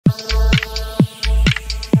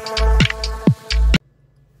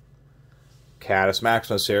Catus,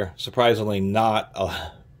 Maximus here. Surprisingly not,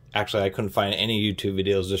 actually I couldn't find any YouTube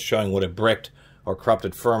videos just showing what a bricked or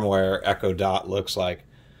corrupted firmware Echo Dot looks like.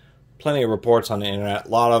 Plenty of reports on the internet. A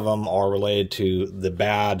lot of them are related to the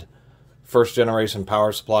bad first generation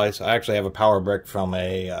power supplies. I actually have a power brick from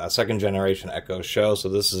a second generation Echo Show, so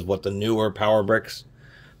this is what the newer power bricks.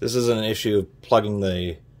 This isn't an issue of plugging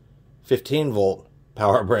the 15 volt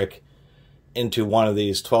power brick into one of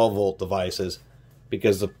these 12 volt devices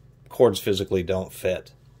because the cords physically don't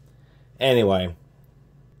fit. Anyway,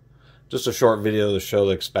 just a short video to show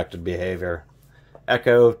the expected behavior.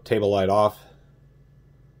 Echo, table light off.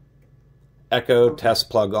 Echo, test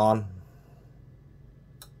plug on.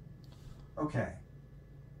 Okay.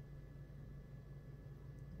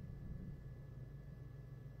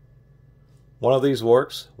 One of these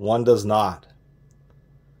works, one does not.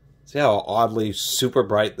 See how oddly super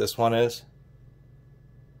bright this one is?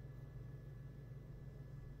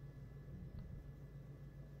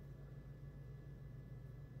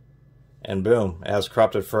 And boom, it has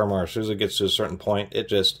corrupted firmware. As soon as it gets to a certain point, it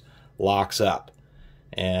just locks up.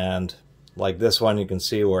 And like this one, you can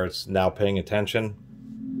see where it's now paying attention.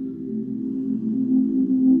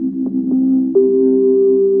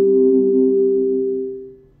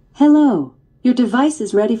 Hello, your device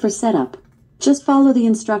is ready for setup. Just follow the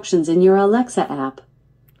instructions in your Alexa app.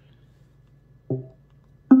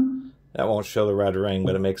 That won't show the red ring,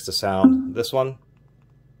 but it makes the sound. This one,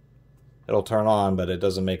 it'll turn on, but it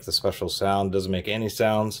doesn't make the special sound, doesn't make any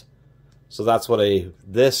sounds. So that's what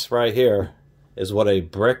this right here is what a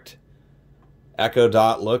bricked Echo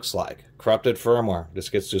Dot looks like. Corrupted firmware. This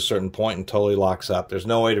gets to a certain point and totally locks up. There's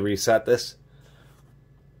no way to reset this.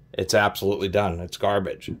 It's absolutely done. It's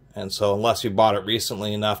garbage. And so unless you bought it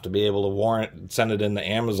recently enough to be able to send it into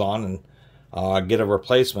Amazon and get a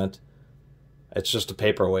replacement, it's just a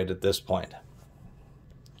paperweight at this point.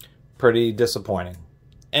 Pretty disappointing.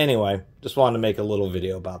 Anyway, just wanted to make a little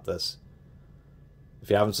video about this. If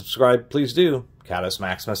you haven't subscribed, please do. Catus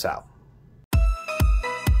Maximus out.